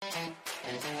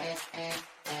Welcome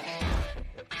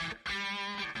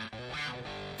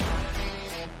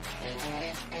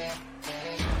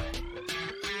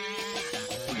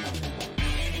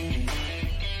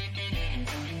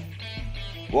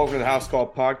to the House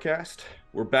Call Podcast.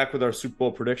 We're back with our Super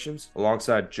Bowl predictions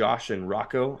alongside Josh and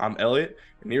Rocco. I'm Elliot,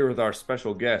 and here with our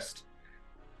special guest.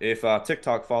 If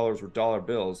TikTok followers were dollar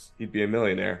bills, he'd be a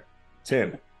millionaire.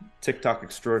 Tim, TikTok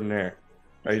extraordinaire.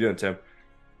 How you doing, Tim?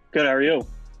 Good, how are you?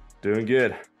 Doing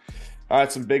good. All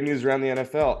right, some big news around the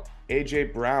NFL. A.J.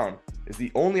 Brown is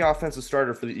the only offensive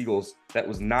starter for the Eagles that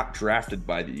was not drafted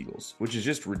by the Eagles, which is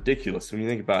just ridiculous when you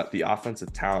think about the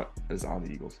offensive talent that is on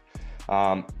the Eagles.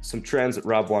 Some trends that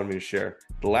Rob wanted me to share.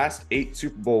 The last 8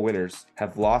 Super Bowl winners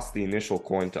have lost the initial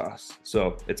coin toss.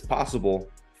 So it's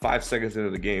possible 5 seconds into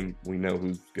the game, we know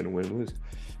who's going to win and lose.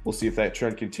 We'll see if that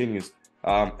trend continues.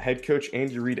 Head coach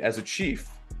Andy Reid as a Chief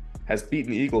has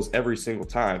beaten the Eagles every single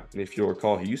time. And if you'll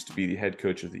recall, he used to be the head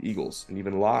coach of the Eagles and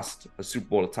even lost a Super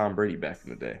Bowl to Tom Brady back in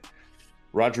the day.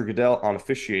 Roger Goodell on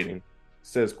officiating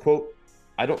says, quote,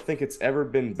 "I don't think it's ever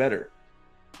been better,"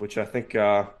 which I think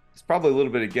it's probably a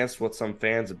little bit against what some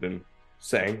fans have been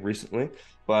saying recently,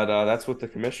 but that's what the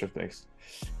commissioner thinks.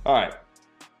 All right,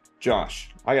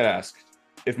 Josh, I got to ask,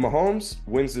 if Mahomes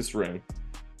wins this ring,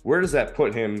 where does that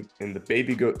put him in the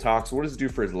baby goat talks? What does it do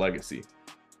for his legacy?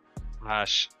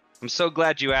 Gosh, I'm so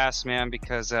glad you asked, man,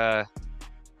 because I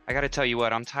got to tell you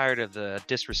what, I'm tired of the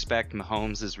disrespect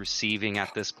Mahomes is receiving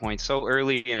at this point so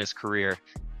early in his career.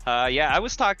 Yeah, I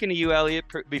was talking to you, Elliot,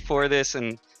 before this,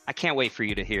 and I can't wait for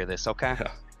you to hear this, okay?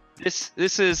 Yeah. This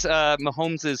is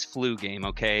Mahomes' flu game,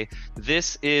 okay?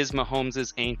 This is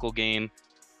Mahomes' ankle game.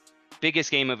 Biggest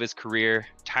game of his career.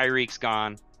 Tyreek's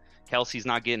gone. Kelsey's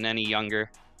not getting any younger.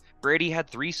 Brady had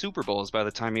 3 Super Bowls by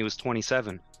the time he was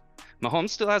 27. Mahomes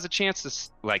still has a chance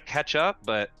to catch up,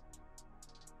 but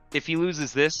if he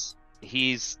loses this,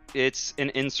 it's an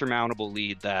insurmountable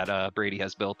lead that Brady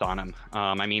has built on him.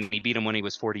 I mean, he beat him when he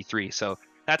was 43, so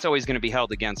that's always going to be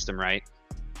held against him, right?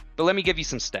 But let me give you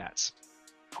some stats.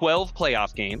 12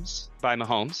 playoff games by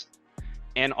Mahomes,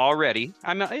 and already,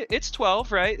 it's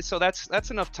 12, right? So that's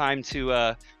enough time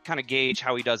to kind of gauge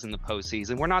how he does in the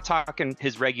postseason. We're not talking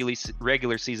his regular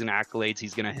season accolades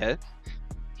he's going to hit.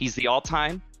 He's the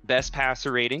all-time best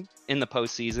passer rating in the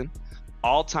postseason,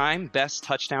 all-time best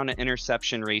touchdown to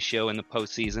interception ratio in the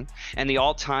postseason, and the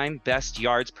all-time best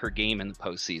yards per game in the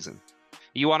postseason.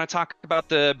 You want to talk about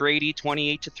the Brady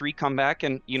 28-3 comeback,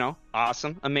 and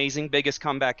awesome, amazing, biggest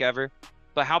comeback ever.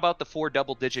 But how about the 4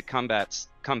 double-digit comebacks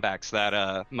that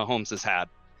Mahomes has had?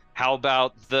 How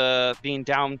about the being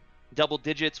down double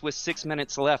digits with 6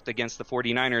 minutes left against the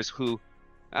 49ers, who,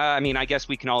 I guess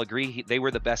we can all agree they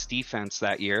were the best defense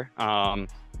that year.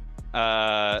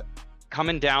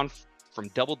 Coming down from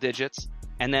double digits,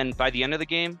 and then by the end of the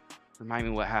game, remind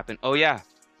me what happened. Oh, yeah,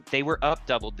 they were up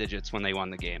double digits when they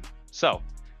won the game. So,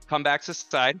 comebacks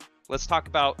aside, let's talk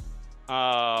about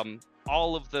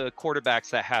all of the quarterbacks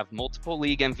that have multiple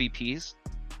league MVPs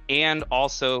and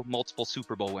also multiple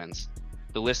Super Bowl wins.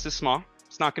 The list is small.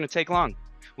 It's not going to take long.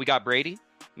 We got Brady,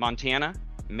 Montana,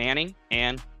 Manning,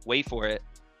 and wait for it,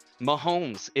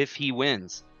 Mahomes if he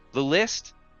wins. The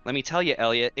list, let me tell you,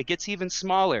 Elliot, it gets even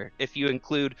smaller if you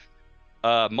include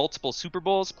multiple Super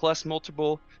Bowls plus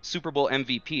multiple Super Bowl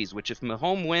MVPs, which if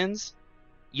Mahomes wins,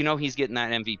 he's getting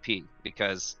that MVP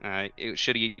because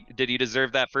did he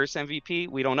deserve that first MVP?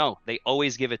 We don't know. They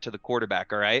always give it to the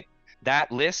quarterback, all right?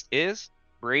 That list is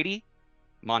Brady,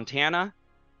 Montana,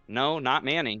 no, not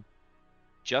Manning,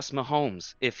 just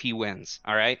Mahomes if he wins,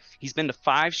 all right? He's been to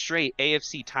 5 straight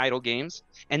AFC title games,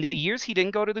 and the years he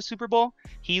didn't go to the Super Bowl,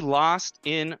 he lost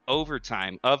in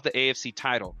overtime of the AFC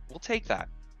title. We'll take that.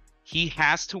 He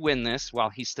has to win this while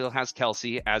he still has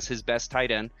Kelsey as his best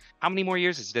tight end. How many more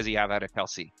years does he have out of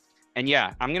Kelsey? And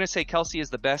yeah, I'm going to say Kelsey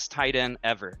is the best tight end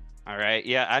ever. All right.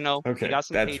 Yeah, I know. Okay, we got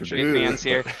some Patriot fans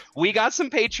here. We got some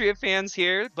Patriot fans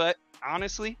here, but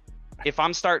honestly, if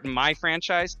I'm starting my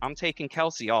franchise, I'm taking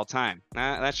Kelsey all time.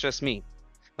 That's just me.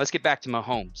 Let's get back to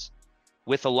Mahomes.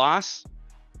 With a loss,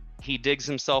 he digs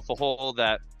himself a hole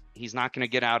that he's not going to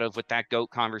get out of with that GOAT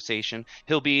conversation.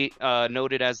 He'll be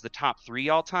noted as the top 3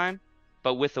 all time,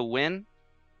 but with a win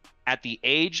at the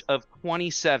age of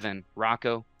 27,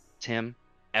 Rocco, Tim,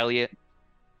 Elliot,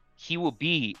 he will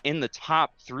be in the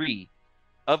top 3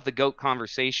 of the GOAT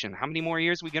conversation. How many more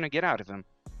years are we going to get out of him?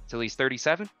 Till he's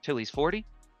 37? Till he's 40?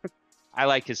 I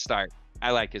like his start.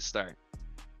 A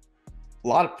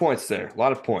lot of points there. A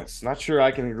lot of points. Not sure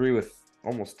I can agree with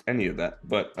almost any of that,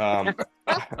 but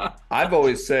I've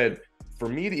always said, for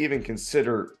me to even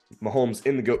consider Mahomes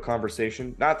in the GOAT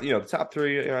conversation, not the top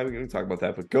 3, we can talk about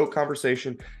that, but GOAT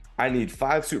conversation, I need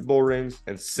 5 Super Bowl rings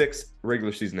and 6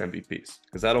 regular season MVPs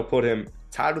because that'll put him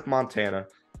tied with Montana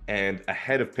and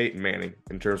ahead of Peyton Manning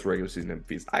in terms of regular season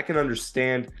MVPs. I can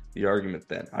understand the argument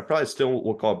then. I probably still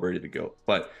will call Brady the GOAT.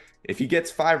 But if he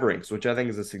gets 5 rings, which I think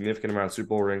is a significant amount of Super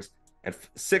Bowl rings, and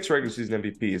 6 regular season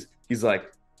MVPs, he's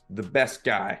like the best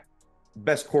guy,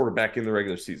 best quarterback in the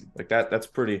regular season. Like that's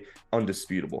pretty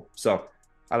undisputable. So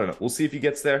I don't know. We'll see if he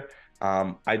gets there.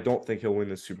 I don't think he'll win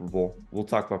the Super Bowl. We'll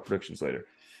talk about predictions later.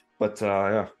 But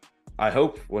yeah, I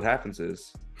hope what happens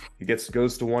is he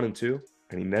goes to 1 and 2,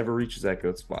 and he never reaches that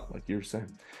GOAT spot, like you were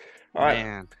saying. All right.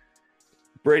 Man.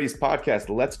 Brady's podcast,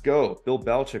 Let's Go. Bill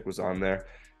Belichick was on there.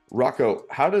 Rocco,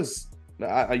 how does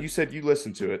you said you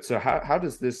listened to it? So how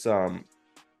does this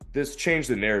this change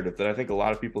the narrative that I think a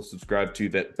lot of people subscribe to,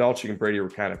 that Belichick and Brady were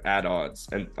kind of at odds?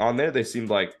 And on there, they seemed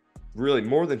like really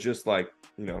more than just like,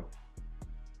 you know,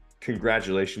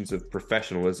 congratulations of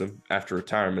professionalism after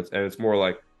retirement, and it's more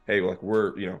like, hey, like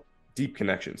we're, you know, deep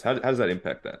connections. How does that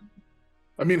impact that?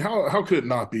 I mean, how could it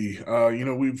not be? You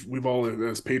know, we've all,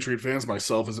 as Patriot fans,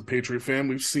 myself as a Patriot fan,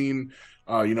 we've seen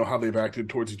you know, how they've acted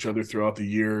towards each other throughout the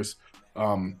years.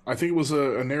 I think it was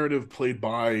a narrative played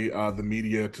by the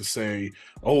media to say,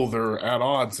 oh, they're at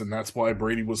odds, and that's why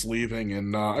Brady was leaving.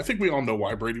 And I think we all know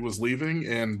why Brady was leaving,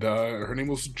 and her name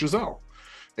was Giselle.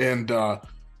 And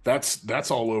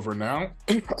that's all over now.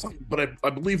 But I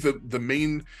believe that the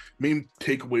main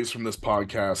takeaways from this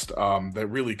podcast that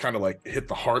really kind of like hit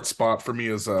the heart spot for me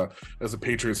as a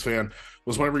Patriots fan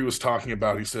was whenever he was talking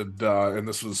about, he said, and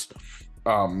this was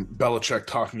Belichick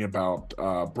talking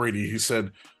about Brady. He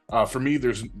said, for me,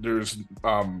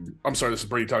 I'm sorry, this is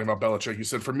Brady talking about Belichick. He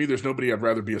said, for me, there's nobody I'd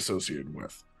rather be associated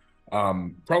with.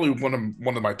 Probably one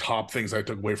of my top things I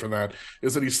took away from that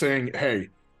is that he's saying, hey,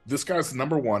 this guy's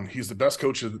number one. He's the best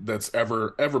coach that's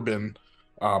ever been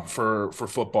for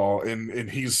football, and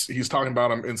he's talking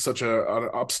about him in such an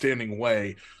upstanding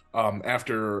way.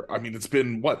 After, I mean, it's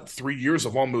been 3 years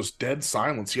of almost dead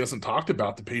silence. He hasn't talked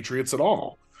about the Patriots at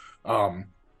all.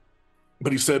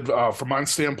 But he said, from my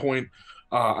standpoint,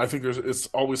 I think it's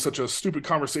always such a stupid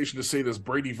conversation to say this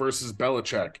Brady versus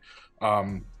Belichick,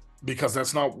 because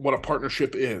that's not what a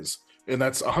partnership is, and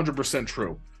that's 100%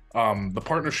 true. The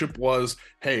partnership was,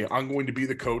 hey, I'm going to be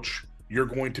the coach, you're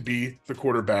going to be the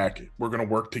quarterback, we're going to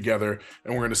work together,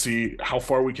 and we're going to see how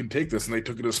far we can take this. And they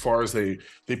took it as far as they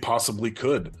possibly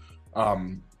could.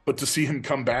 But to see him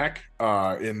come back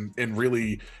and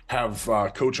really have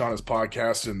Coach on his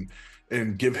podcast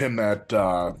and give him that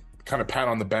kind of pat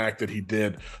on the back that he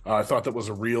did, I thought that was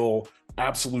a real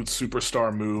absolute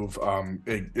superstar move.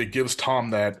 It gives Tom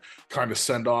that kind of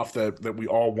send off that we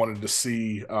all wanted to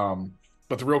see.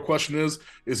 But the real question is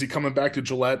he coming back to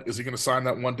Gillette? Is he going to sign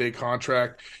that 1-day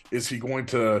contract? Is he going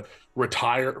to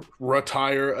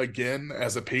retire again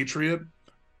as a Patriot?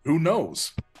 Who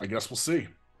knows? I guess we'll see.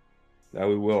 That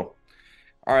we will.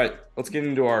 All right, let's get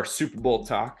into our Super Bowl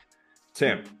talk.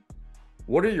 Tim,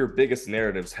 what are your biggest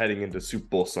narratives heading into Super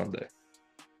Bowl Sunday?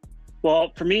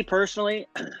 Well, for me personally,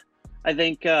 I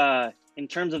think in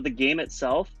terms of the game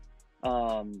itself,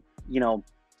 you know,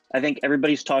 I think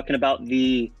everybody's talking about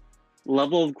the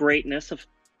level of greatness of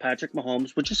Patrick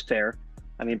Mahomes, which is fair.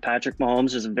 I mean, Patrick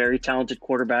Mahomes is a very talented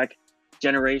quarterback,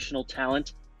 generational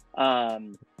talent.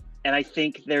 And I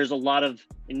think there's a lot of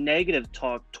negative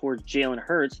talk towards Jalen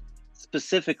Hurts,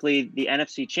 specifically the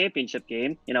NFC Championship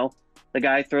game. You know, the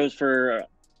guy throws for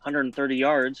 130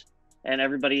 yards and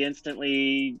everybody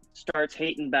instantly starts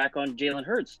hating back on Jalen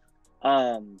Hurts.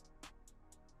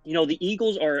 You know, the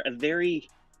Eagles are a very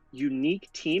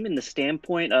unique team in the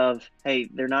standpoint of, hey,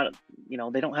 they're not, you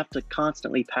know, they don't have to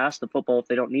constantly pass the football if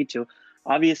they don't need to.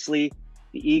 Obviously,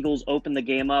 the Eagles open the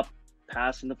game up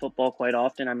passing the football quite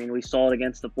often. I mean, we saw it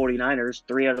against the 49ers.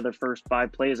 3 out of their first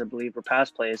 5 plays, I believe, were pass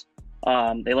plays.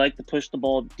 They like to push the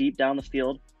ball deep down the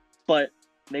field, but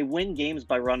they win games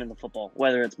by running the football,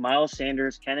 whether it's Miles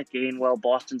Sanders, Kenneth Gainwell,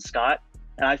 Boston Scott.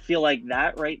 And I feel like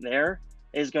that right there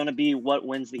is going to be what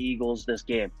wins the Eagles this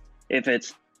game. If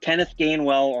it's Kenneth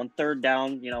Gainwell on 3rd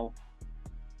down, you know,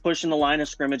 pushing the line of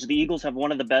scrimmage, the Eagles have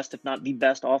one of the best, if not the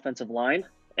best, offensive line,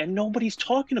 and nobody's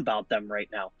talking about them right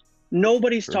now.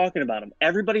 Nobody's talking about them.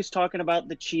 Everybody's talking about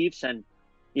the Chiefs, and,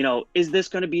 you know, is this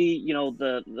going to be, you know,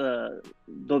 the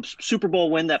Super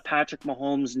Bowl win that Patrick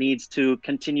Mahomes needs to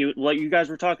continue, what you guys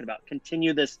were talking about,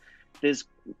 continue this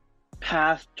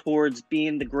path towards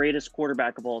being the greatest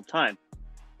quarterback of all time.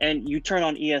 And you turn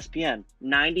on ESPN,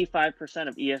 95%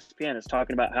 of ESPN is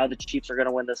talking about how the Chiefs are going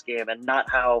to win this game and not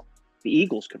how the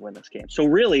Eagles could win this game. So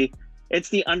really, it's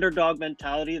the underdog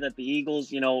mentality that the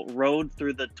Eagles, you know, rode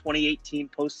through the 2018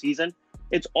 postseason.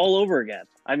 It's all over again.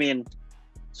 I mean,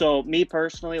 So me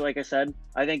personally, like I said,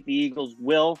 I think the Eagles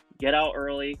will get out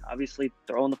early. Obviously,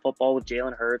 throwing the football with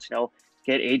Jalen Hurts,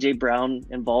 get AJ Brown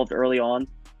involved early on.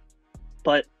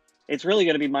 But it's really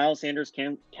going to be Miles Sanders,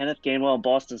 Kenneth Gainwell, and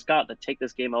Boston Scott that take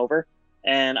this game over.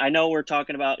 And I know we're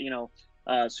talking about,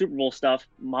 Super Bowl stuff.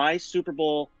 My Super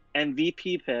Bowl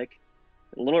MVP pick,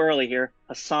 a little early here,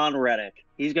 Hassan Reddick.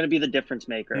 He's going to be the difference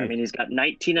maker. I mean, he's got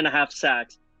 19 and a half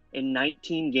sacks in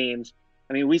 19 games.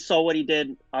 I mean, we saw what he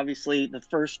did, obviously, the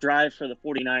first drive for the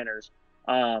 49ers.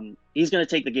 He's going to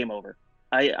take the game over.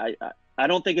 I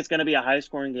don't think it's going to be a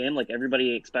high-scoring game like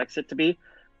everybody expects it to be,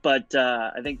 but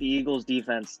I think the Eagles'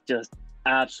 defense just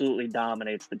absolutely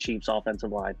dominates the Chiefs'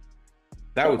 offensive line.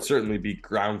 That would certainly be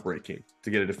groundbreaking to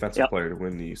get a defensive player to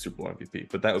win the Super Bowl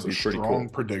MVP, but that would be pretty cool. Strong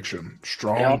prediction.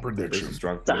 Strong prediction.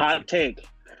 It's a hot take.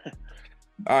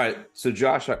 All right, so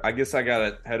Josh, I guess I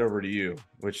gotta head over to you.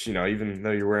 Which even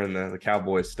though you're wearing the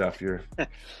Cowboys stuff, you're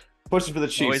pushing for the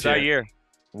Chiefs. Always our year.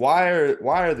 Why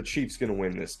are the Chiefs going to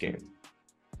win this game?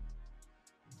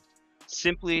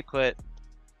 Simply put,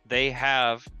 they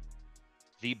have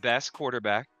the best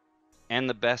quarterback and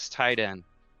the best tight end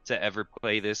to ever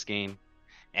play this game.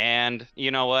 And you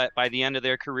know what? By the end of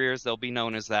their careers, they'll be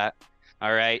known as that.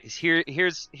 All right.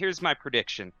 Here's my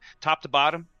prediction. Top to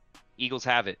bottom, Eagles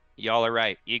have it. Y'all are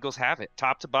right. Eagles have it.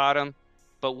 Top to bottom.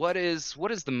 But what is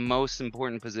the most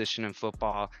important position in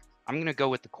football? I'm going to go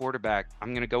with the quarterback.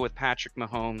 I'm going to go with Patrick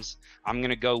Mahomes. I'm going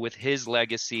to go with his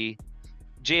legacy.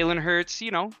 Jalen Hurts,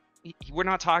 we're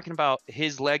not talking about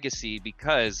his legacy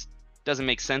because it doesn't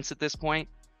make sense at this point.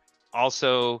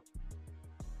 Also,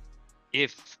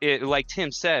 like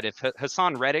Tim said, if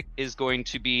Hassan Reddick is going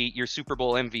to be your Super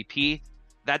Bowl MVP,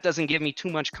 that doesn't give me too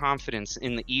much confidence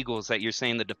in the Eagles that you're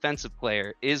saying the defensive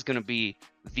player is going to be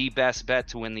the best bet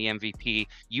to win the MVP.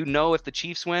 If the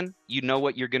Chiefs win,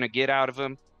 what you're going to get out of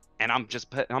them. And I'm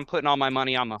putting all my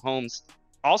money on Mahomes.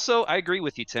 Also, I agree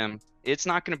with you, Tim. It's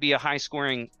not going to be a high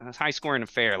scoring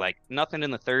affair. Like nothing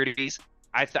in the 30s.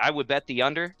 I would bet the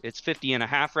under. It's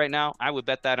 50.5 right now. I would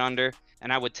bet that under,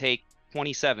 and I would take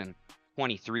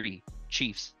 27-23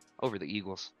 Chiefs over the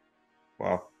Eagles.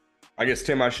 Wow. I guess,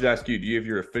 Tim, I should ask you, do you have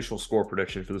your official score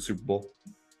prediction for the Super Bowl?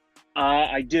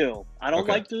 I do. I don't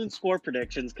like doing score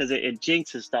predictions because it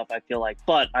jinxes stuff, I feel like.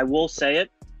 But I will say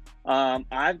it.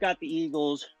 I've got the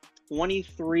Eagles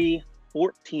 23-14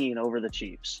 over the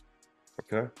Chiefs.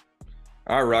 Okay.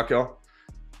 All right, Raquel.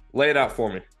 Lay it out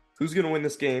for me. Who's going to win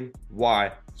this game?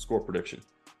 Why? Score prediction.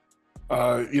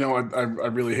 I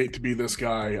really hate to be this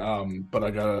guy, but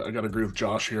I gotta agree with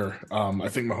Josh here. I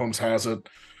think Mahomes has it.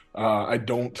 I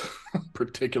don't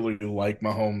particularly like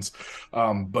Mahomes,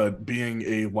 but being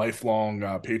a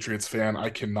lifelong Patriots fan, I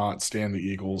cannot stand the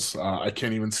Eagles. I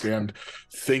can't even stand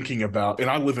thinking about, and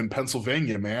I live in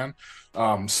Pennsylvania, man.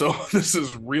 So this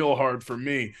is real hard for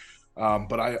me.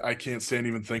 But I can't stand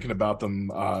even thinking about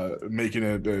them making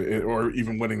it or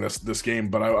even winning this game.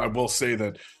 But I will say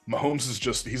that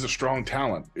Mahomes he's a strong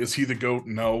talent. Is he the GOAT?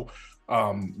 No.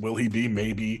 Will he be?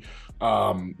 Maybe.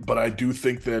 But I do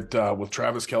think that with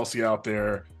Travis Kelce out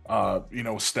there,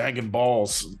 snagging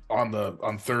balls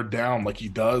on third down like he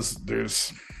does,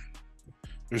 there's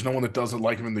no one that does it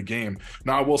like him in the game.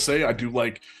 Now I will say I do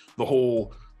like the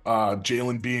whole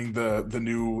Jalen being the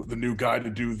new guy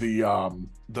to do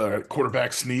the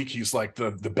quarterback sneak. He's like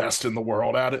the best in the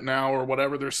world at it now, or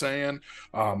whatever they're saying.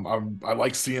 I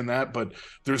like seeing that, but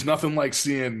there's nothing like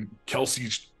seeing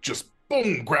Kelce just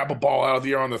boom grab a ball out of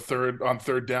the air on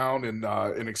third down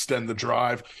and extend the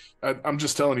drive. I'm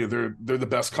just telling you, they're the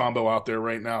best combo out there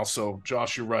right now. So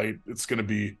Josh, you're right. It's gonna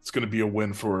be a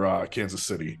win for Kansas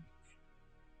City.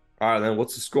 All right, then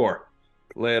what's the score?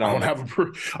 Lay it on. I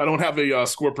don't have a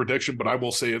score prediction, but I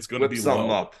will say it's going to be something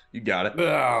low. Up. You got it.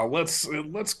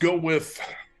 Let's go with.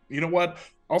 You know what?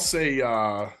 I'll say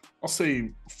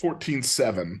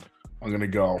 14-7. I'm going to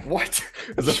go. What?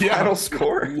 As a final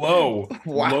score? Low.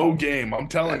 Wow. Low game. I'm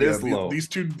telling that you. Is low. These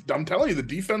two. I'm telling you, the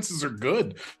defenses are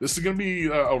good. This is going to be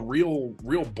a real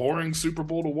boring Super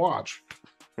Bowl to watch.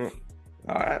 All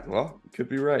right. Well, you could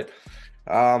be right.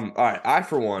 All right. I,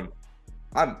 for one,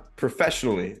 I'm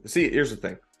professionally. See, here's the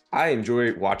thing. I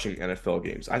enjoy watching NFL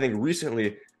games. I think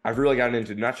recently I've really gotten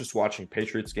into not just watching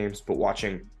Patriots games, but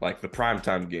watching like the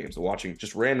primetime games, watching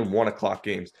just random 1:00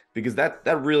 games, because that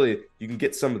really, you can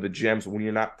get some of the gems when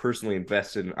you're not personally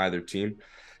invested in either team.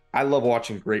 I love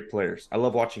watching great players. I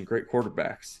love watching great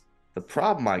quarterbacks. The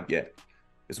problem I get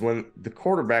is when the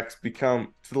quarterbacks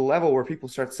become to the level where people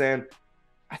start saying,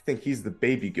 I think he's the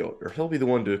baby goat, or he'll be the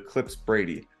one to eclipse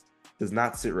Brady. does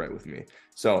not sit right with me.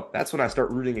 So that's when I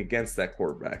start rooting against that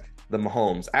quarterback, the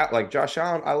Mahomes. Like Josh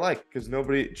Allen, I like because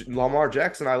Lamar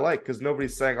Jackson, I like because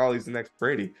nobody's saying, oh, he's the next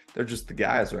Brady. They're just the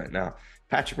guys right now.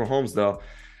 Patrick Mahomes, though,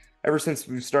 ever since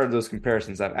we've started those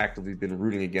comparisons, I've actively been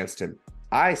rooting against him.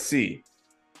 I see,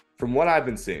 from what I've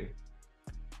been seeing,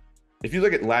 if you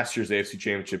look at last year's AFC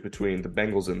Championship between the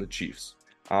Bengals and the Chiefs,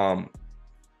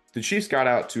 the Chiefs got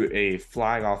out to a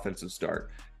flying offensive start.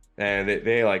 And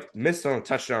they like missed on a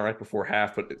touchdown right before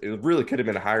half, but it really could have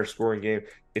been a higher scoring game.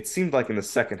 It seemed like in the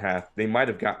second half, they might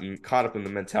have gotten caught up in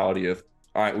the mentality of,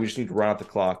 all right, we just need to run out the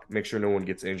clock, make sure no one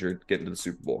gets injured, get into the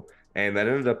Super Bowl. And that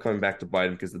ended up coming back to bite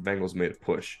them because the Bengals made a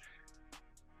push.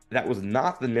 That was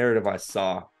not the narrative I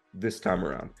saw this time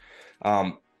around.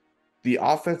 The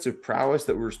offensive prowess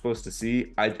that we were supposed to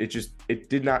see, it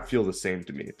did not feel the same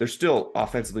to me. They're still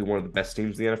offensively one of the best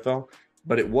teams in the NFL,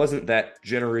 but it wasn't that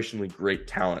generationally great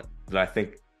talent that I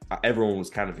think everyone was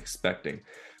kind of expecting.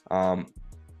 And,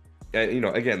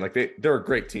 again, like they're a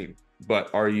great team,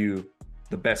 but are you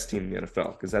the best team in the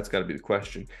NFL? Because that's got to be the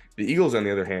question. The Eagles, on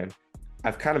the other hand,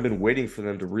 I've kind of been waiting for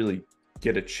them to really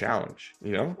get a challenge.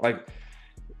 Like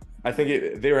I think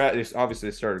obviously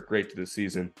they started great to the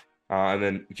season. And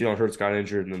then Jalen Hurts got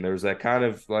injured, and then there was that kind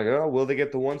of like, oh, will they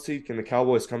get the 1 seed? Can the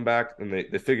Cowboys come back? And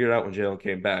they figured it out when Jalen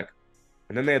came back.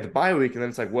 And then they had the bye week, and then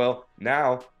it's like, well,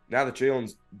 now that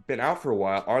Jalen's been out for a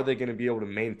while, are they going to be able to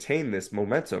maintain this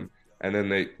momentum? And then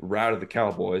they routed the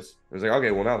Cowboys. It was like,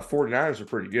 okay, well, now the 49ers are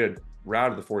pretty good.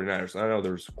 Routed the 49ers. I know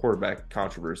there was quarterback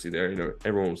controversy there.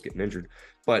 Everyone was getting injured.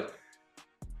 But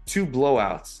 2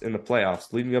 blowouts in the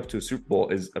playoffs leading up to a Super Bowl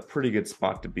is a pretty good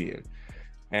spot to be in.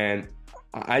 And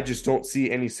I just don't see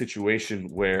any situation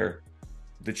where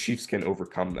the Chiefs can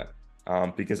overcome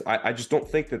that because I just don't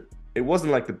think that it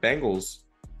wasn't like the Bengals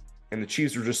and the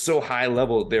Chiefs were just so high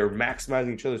level. They were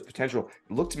maximizing each other's potential.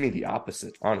 It looked to me the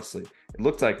opposite, honestly. It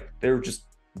looked like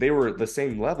they were the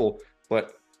same level,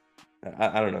 but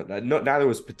I don't know. Neither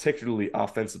was particularly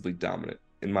offensively dominant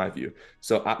in my view.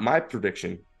 So my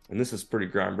prediction, and this is pretty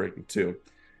groundbreaking too,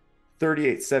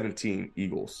 38-17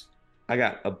 Eagles. I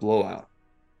got a blowout.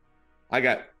 I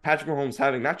got Patrick Mahomes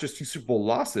having not just 2 Super Bowl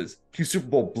losses, 2 Super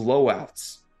Bowl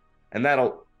blowouts. And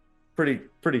that'll pretty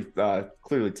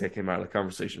clearly take him out of the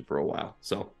conversation for a while.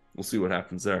 So we'll see what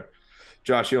happens there.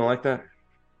 Josh, you don't like that?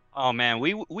 Oh man,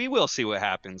 we will see what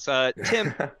happens.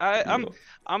 Tim,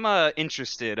 I'm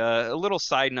interested. A little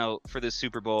side note for this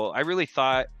Super Bowl. I really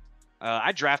thought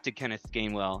I drafted Kenneth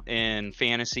Gainwell in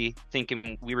fantasy,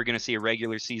 thinking we were going to see a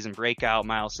regular season breakout.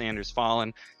 Miles Sanders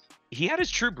falling. He had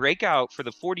his true breakout for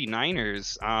the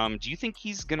 49ers. Do you think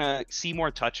he's going to see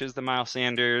more touches than Miles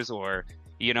Sanders or,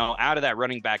 out of that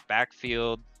running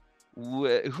backfield?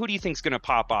 Who do you think is going to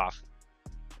pop off?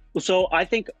 Well, so I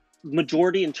think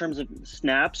majority in terms of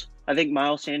snaps, I think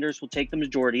Miles Sanders will take the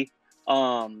majority.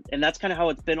 And that's kind of how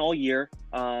it's been all year.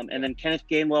 And then Kenneth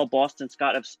Gainwell, Boston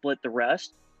Scott have split the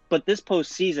rest. But this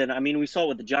postseason, I mean, we saw it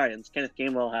with the Giants. Kenneth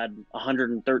Gainwell had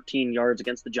 113 yards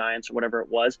against the Giants or whatever it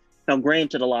was. Now,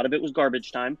 granted, a lot of it was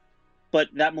garbage time, but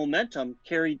that momentum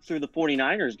carried through the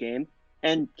 49ers game,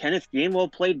 and Kenneth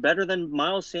Gainwell played better than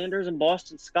Miles Sanders and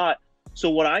Boston Scott.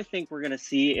 So what I think we're going to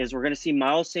see is we're going to see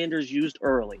Miles Sanders used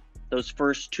early, those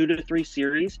first 2 to 3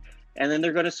 series, and then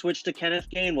they're going to switch to Kenneth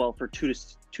Gainwell for 2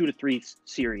 to 3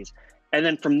 series. And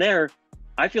then from there,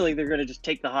 I feel like they're going to just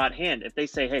take the hot hand. If they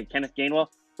say, hey, Kenneth Gainwell,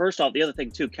 first off, the other thing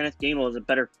too, Kenneth Gainwell is a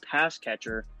better pass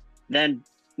catcher than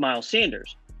Miles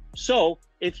Sanders. So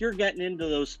if you're getting into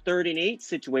those 3rd and 8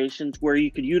 situations where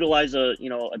you could utilize a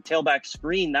tailback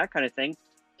screen, that kind of thing,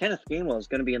 Kenneth Gainwell is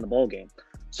going to be in the ball game.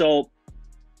 So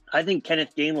I think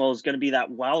Kenneth Gainwell is going to be that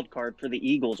wild card for the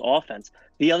Eagles offense.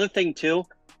 The other thing too,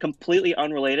 completely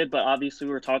unrelated, but obviously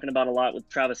we were talking about a lot with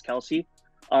Travis Kelce.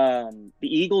 The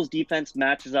Eagles defense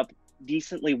matches up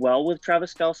decently well with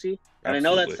Travis Kelce. And Absolutely. I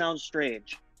know that sounds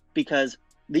strange because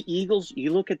the Eagles,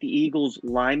 you look at the Eagles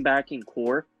linebacking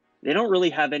core, they don't really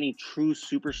have any true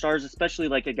superstars, especially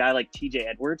like a guy like TJ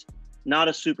Edwards, not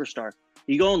a superstar.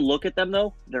 You go and look at them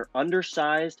though, they're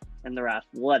undersized and they're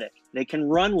athletic. They can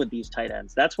run with these tight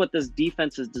ends. That's what this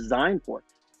defense is designed for.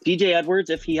 TJ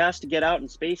Edwards, if he has to get out in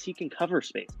space, he can cover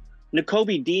space.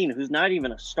 Nakobe Dean, who's not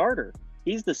even a starter,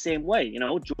 he's the same way.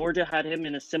 Georgia had him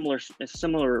in a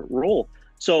similar role.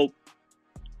 So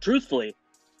truthfully,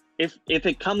 if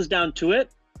it comes down to it,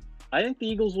 I think the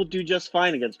Eagles will do just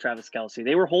fine against Travis Kelce.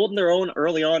 They were holding their own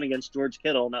early on against George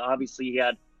Kittle. Now, obviously, he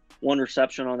had 1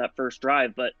 reception on that first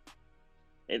drive, but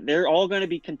they're all going to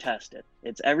be contested.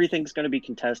 Everything's going to be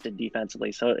contested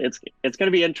defensively. So it's going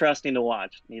to be interesting to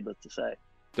watch, needless to say.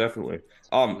 Definitely.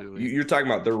 You're talking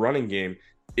about the running game.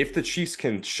 If the Chiefs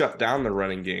can shut down the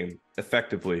running game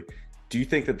effectively, do you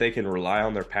think that they can rely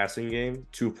on their passing game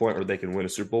to a point where they can win a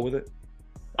Super Bowl with it?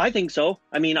 I think so.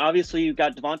 I mean, obviously you've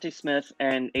got Devontae Smith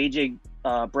and AJ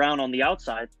Brown on the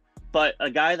outside, but a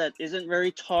guy that isn't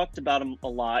very talked about him a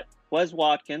lot, Wes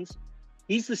Watkins,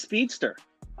 he's the speedster.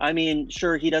 I mean,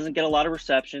 sure, he doesn't get a lot of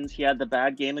receptions. He had the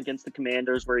bad game against the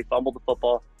Commanders where he fumbled the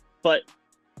football. But,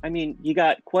 I mean, you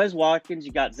got Quez Watkins,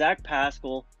 you got Zach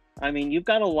Pascal. I mean, you've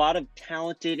got a lot of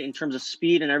talented in terms of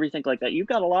speed and everything like that. You've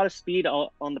got a lot of speed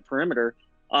on the perimeter.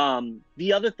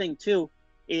 The other thing, too,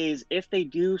 is if they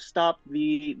do stop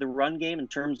the run game in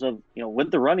terms of,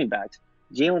 with the running backs,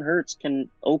 Jalen Hurts can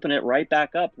open it right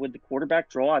back up with the quarterback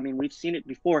draw. I mean, we've seen it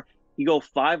before. You go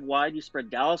 5 wide, you spread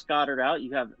Dallas Goedert out,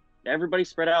 you have everybody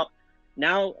spread out.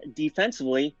 Now,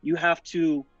 defensively, you have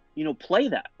to, play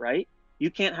that, right? You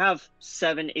can't have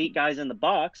 7, 8 guys in the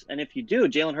box. And if you do,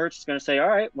 Jalen Hurts is going to say, all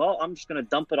right, well, I'm just going to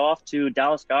dump it off to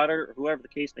Dallas Goedert or whoever the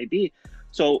case may be.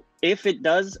 So if it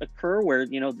does occur where,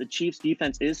 the Chiefs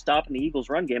defense is stopping the Eagles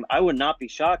run game, I would not be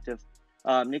shocked if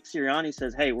Nick Sirianni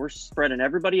says, hey, we're spreading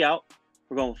everybody out.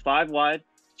 We're going 5 wide.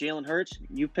 Jalen Hurts,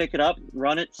 you pick it up,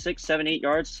 run it 6, 7, 8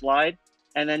 yards, slide.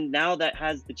 And then now that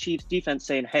has the Chiefs defense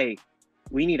saying, hey,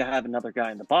 we need to have another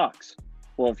guy in the box.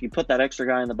 Well, if you put that extra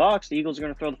guy in the box, the Eagles are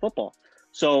going to throw the football.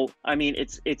 So, I mean,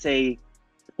 it's a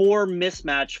poor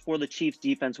mismatch for the Chiefs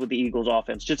defense with the Eagles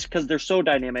offense, just because they're so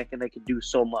dynamic and they can do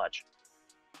so much.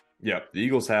 Yeah, the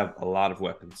Eagles have a lot of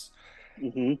weapons.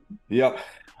 Mm-hmm. Yep.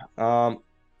 All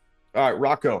right,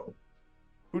 Rocco,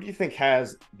 who do you think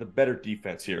has the better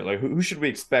defense here? Like, who should we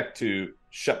expect to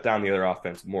shut down the other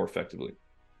offense more effectively?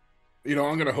 I'm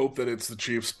going to hope that it's the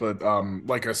Chiefs, but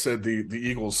like I said, the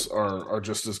Eagles are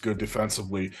just as good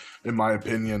defensively, in my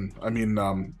opinion. I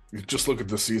mean, just look at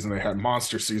this season. They had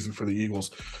monster season for the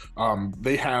Eagles.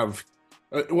 They have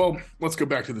well, let's go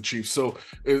back to the Chiefs. So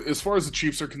as far as the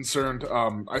Chiefs are concerned,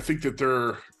 I think that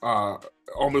they're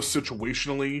almost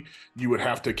situationally, you would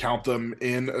have to count them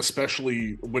in,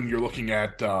 especially when you're looking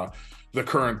at the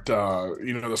current,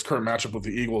 this current matchup with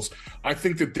the Eagles. I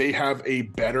think that they have a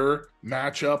better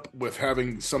matchup with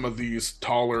having some of these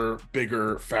taller,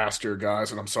 bigger, faster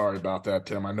guys. And I'm sorry about that,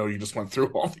 Tim. I know you just went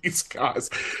through all these guys,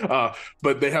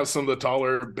 but they have some of the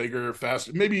taller, bigger,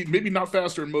 faster, maybe not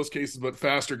faster in most cases, but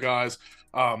faster guys.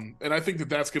 And I think that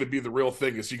that's going to be the real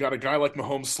thing is you got a guy like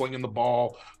Mahomes slinging the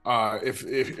ball.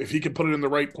 If he can put it in the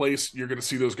right place, you're going to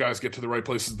see those guys get to the right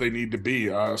places they need to be,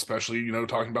 especially,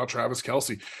 talking about Travis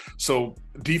Kelce. So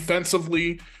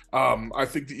defensively, I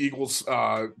think the Eagles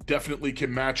definitely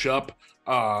can match up,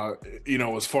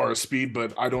 as far as speed,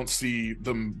 but I don't see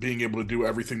them being able to do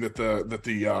everything that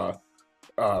the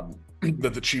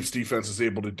Chiefs defense is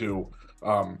able to do.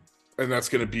 And that's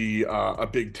going to be a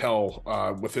big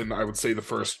tell within, I would say, the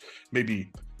first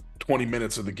maybe 20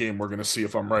 minutes of the game. We're going to see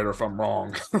if I'm right or if I'm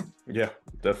wrong. Yeah,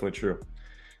 definitely true.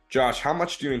 Josh, how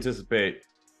much do you anticipate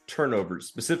turnovers,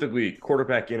 specifically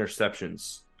quarterback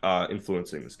interceptions,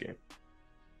 influencing this game?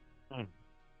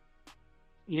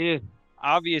 Yeah,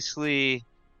 obviously,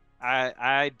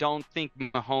 I don't think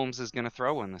Mahomes is going to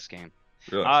throw in this game.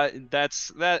 Really?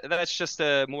 That's just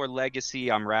a more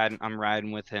legacy. I'm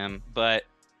riding with him, but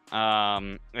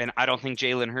and I don't think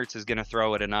Jalen Hurts is going to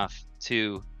throw it enough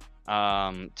to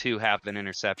have an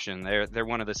interception. They're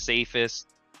one of the safest.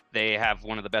 They have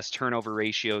one of the best turnover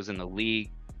ratios in the league.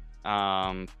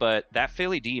 But that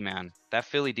Philly D, man,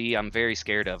 I'm very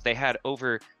scared of. They had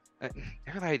they're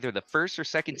either the first or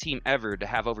second team ever to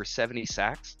have over 70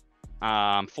 sacks.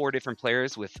 4 different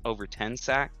players with over 10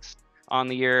 sacks on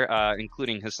the year,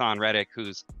 including Hassan Reddick,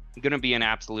 who's going to be an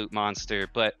absolute monster.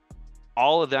 But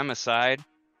all of them aside,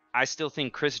 I still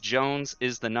think Chris Jones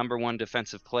is the number 1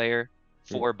 defensive player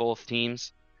for both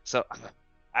teams. So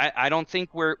I don't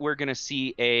think we're going to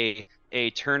see a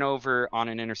turnover on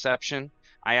an interception.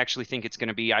 I actually think it's going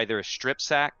to be either a strip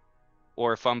sack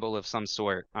or a fumble of some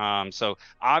sort. So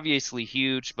obviously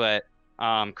huge, but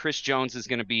Chris Jones is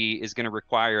going to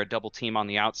require a double team on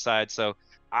the outside. So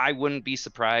I wouldn't be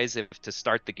surprised if to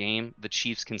start the game, the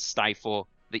Chiefs can stifle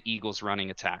the Eagles running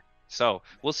attack. So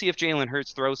we'll see if Jalen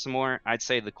Hurts throws some more. I'd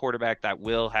say the quarterback that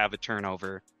will have a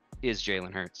turnover is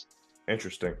Jalen Hurts.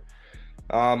 Interesting.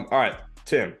 All right,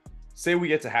 Tim, say we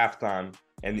get to halftime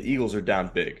and the Eagles are down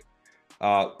big.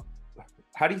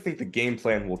 How do you think the game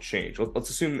plan will change? Let's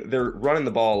assume they're running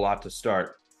the ball a lot to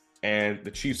start and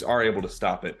the Chiefs are able to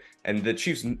stop it. And the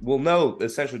Chiefs will know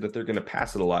essentially that they're going to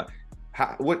pass it a lot.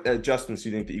 What adjustments do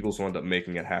you think the Eagles will end up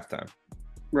making at halftime?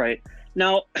 Right.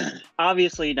 Now,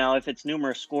 obviously, if it's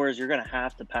numerous scores, you're going to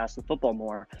have to pass the football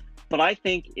more. But I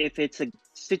think if it's a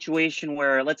situation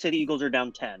where, let's say the Eagles are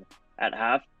down 10 at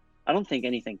half, I don't think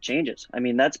anything changes. I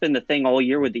mean, that's been the thing all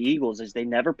year with the Eagles is they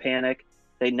never panic.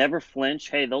 They never flinch.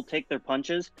 Hey, they'll take their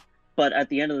punches, but at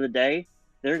the end of the day,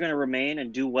 they're going to remain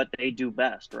and do what they do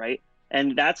best, right?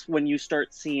 And that's when you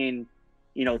start seeing,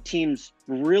 teams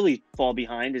really fall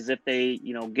behind, is if they,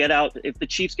 if the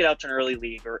Chiefs get out to an early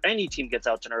lead, or any team gets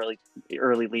out to an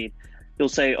early lead, you'll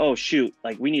say, oh, shoot,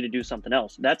 like we need to do something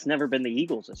else. That's never been the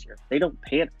Eagles this year. They don't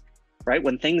panic, right?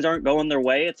 When things aren't going their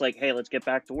way, it's like, hey, let's get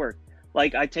back to work.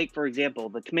 Like I take, for example,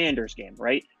 the Commanders game,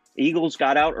 right? The Eagles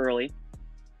got out early.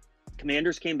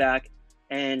 Commanders came back,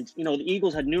 and, the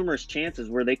Eagles had numerous chances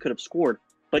where they could have scored.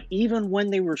 But even when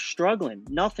they were struggling,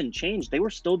 nothing changed. They were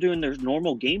still doing their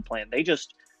normal game plan. They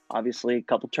just, obviously, a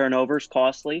couple turnovers,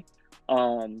 costly.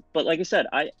 But like I said,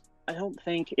 I don't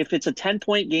think, if it's a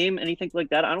 10-point game, anything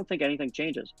like that, I don't think anything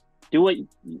changes.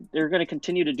 They're going to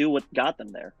continue to do what got them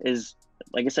there, is,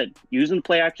 like I said, using the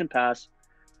play action pass,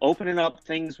 opening up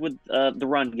things with the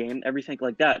run game, everything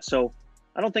like that. So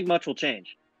I don't think much will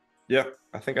change. Yeah,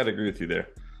 I think I'd agree with you there.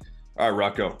 All right,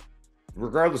 Rocco.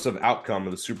 Regardless of outcome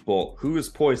of the Super Bowl, who is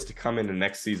poised to come into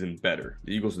next season better,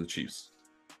 the Eagles or the Chiefs?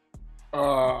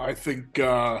 I think,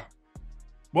 better.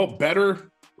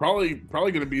 Probably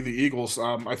going to be the Eagles.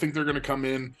 I think they're going to come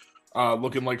in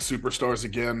looking like superstars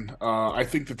again. I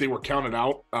think that they were counted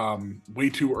out way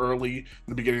too early in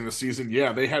the beginning of the season.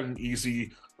 Yeah, they had an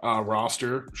easy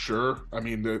roster, sure. I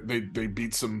mean, they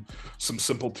beat some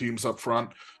simple teams up front.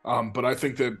 But I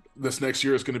think that this next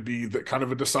year is going to be the kind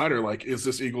of a decider. Like, is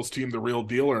this Eagles team the real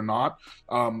deal or not?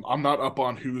 I'm not up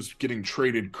on who's getting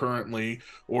traded currently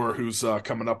or who's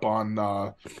coming up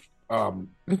on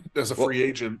as a free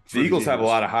agent. The Eagles have a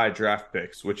lot of high draft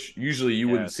picks, which usually you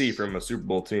wouldn't see from a Super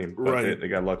Bowl team. But right. They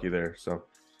got lucky there. So,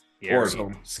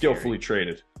 so skillfully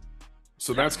traded.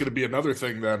 So that's going to be another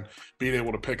thing then, being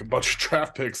able to pick a bunch of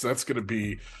draft picks. That's going to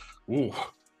be,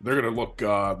 they're going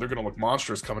to look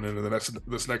monstrous coming into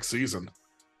this next season.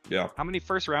 Yeah. How many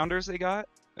first rounders they got?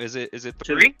 Is it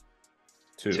 3?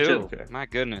 Two. Okay. My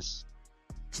goodness.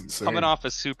 It's insane. Coming off a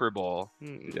Super Bowl.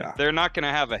 Yeah. They're not going to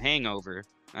have a hangover.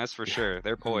 That's for sure.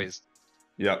 They're poised.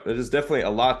 Yeah, it is definitely a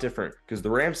lot different because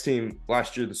the Rams team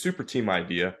last year, the super team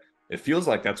idea, it feels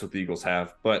like that's what the Eagles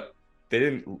have, but they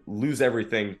didn't lose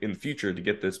everything in the future to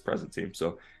get this present team.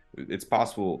 So it's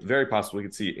possible, very possible, we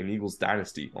could see an Eagles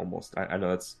dynasty almost. I know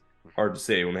that's hard to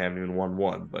say when they haven't even won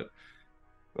one, but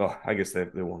I guess they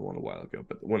won one a while ago,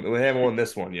 but they haven't won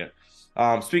this one yet.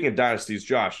 Speaking of dynasties,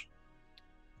 Josh,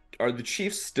 are the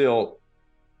Chiefs still –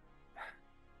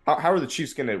 how are the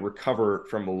Chiefs going to recover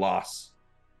from a loss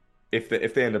if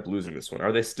they end up losing this one?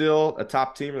 Are they still a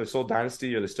top team? Are they still a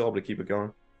dynasty? Are they still able to keep it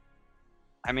going?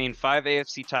 I mean, 5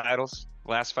 AFC titles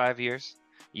last 5 years.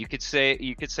 You could say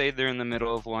they're in the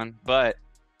middle of one, but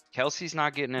Kelsey's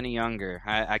not getting any younger.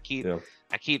 I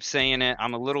keep saying it.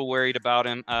 I'm a little worried about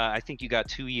him. I think you got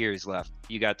 2 years left.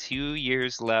 That's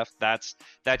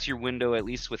your window, at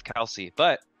least with Kelsey.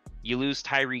 But you lose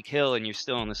Tyreek Hill and you're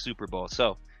still in the Super Bowl.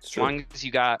 So as long as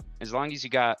you got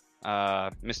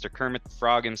Mr. Kermit the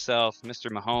Frog himself,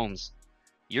 Mr. Mahomes,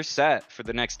 you're set for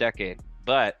the next decade.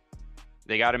 But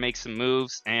they got to make some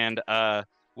moves. And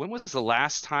when was the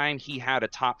last time he had a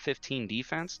top 15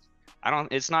 defense?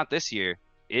 It's not this year.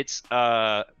 It's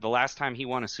the last time he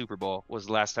won a Super Bowl was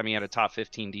the last time he had a top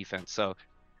 15 defense. So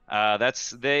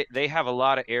they have a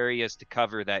lot of areas to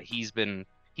cover that he's been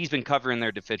covering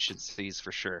their deficiencies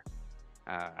for sure.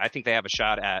 I think they have a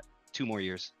shot at 2 more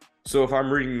years. So if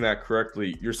I'm reading that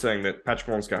correctly, you're saying that Patrick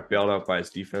Mahomes got bailed out by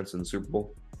his defense in the Super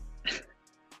Bowl?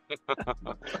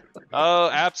 Oh,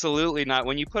 absolutely not.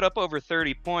 When you put up over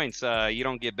 30 points, you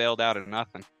don't get bailed out of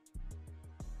nothing.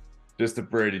 Just a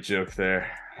Brady joke there.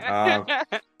 All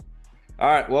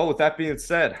right. Well, with that being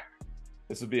said,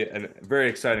 this will be a very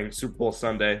exciting Super Bowl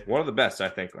Sunday. One of the best, I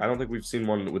think. I don't think we've seen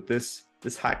one with this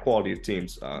high quality of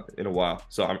teams in a while.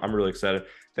 So I'm really excited.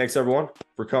 Thanks, everyone,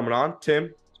 for coming on.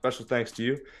 Tim, special thanks to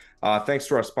you. Thanks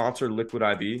to our sponsor, Liquid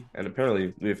IV. And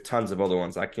apparently we have tons of other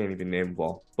ones. I can't even name them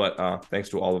all. But thanks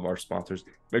to all of our sponsors.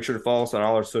 Make sure to follow us on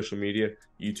all our social media,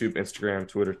 YouTube, Instagram,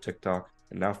 Twitter, TikTok,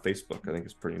 and now Facebook. I think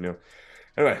it's pretty new.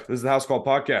 Anyway, this is the House Call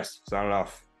Podcast. Signing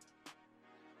off.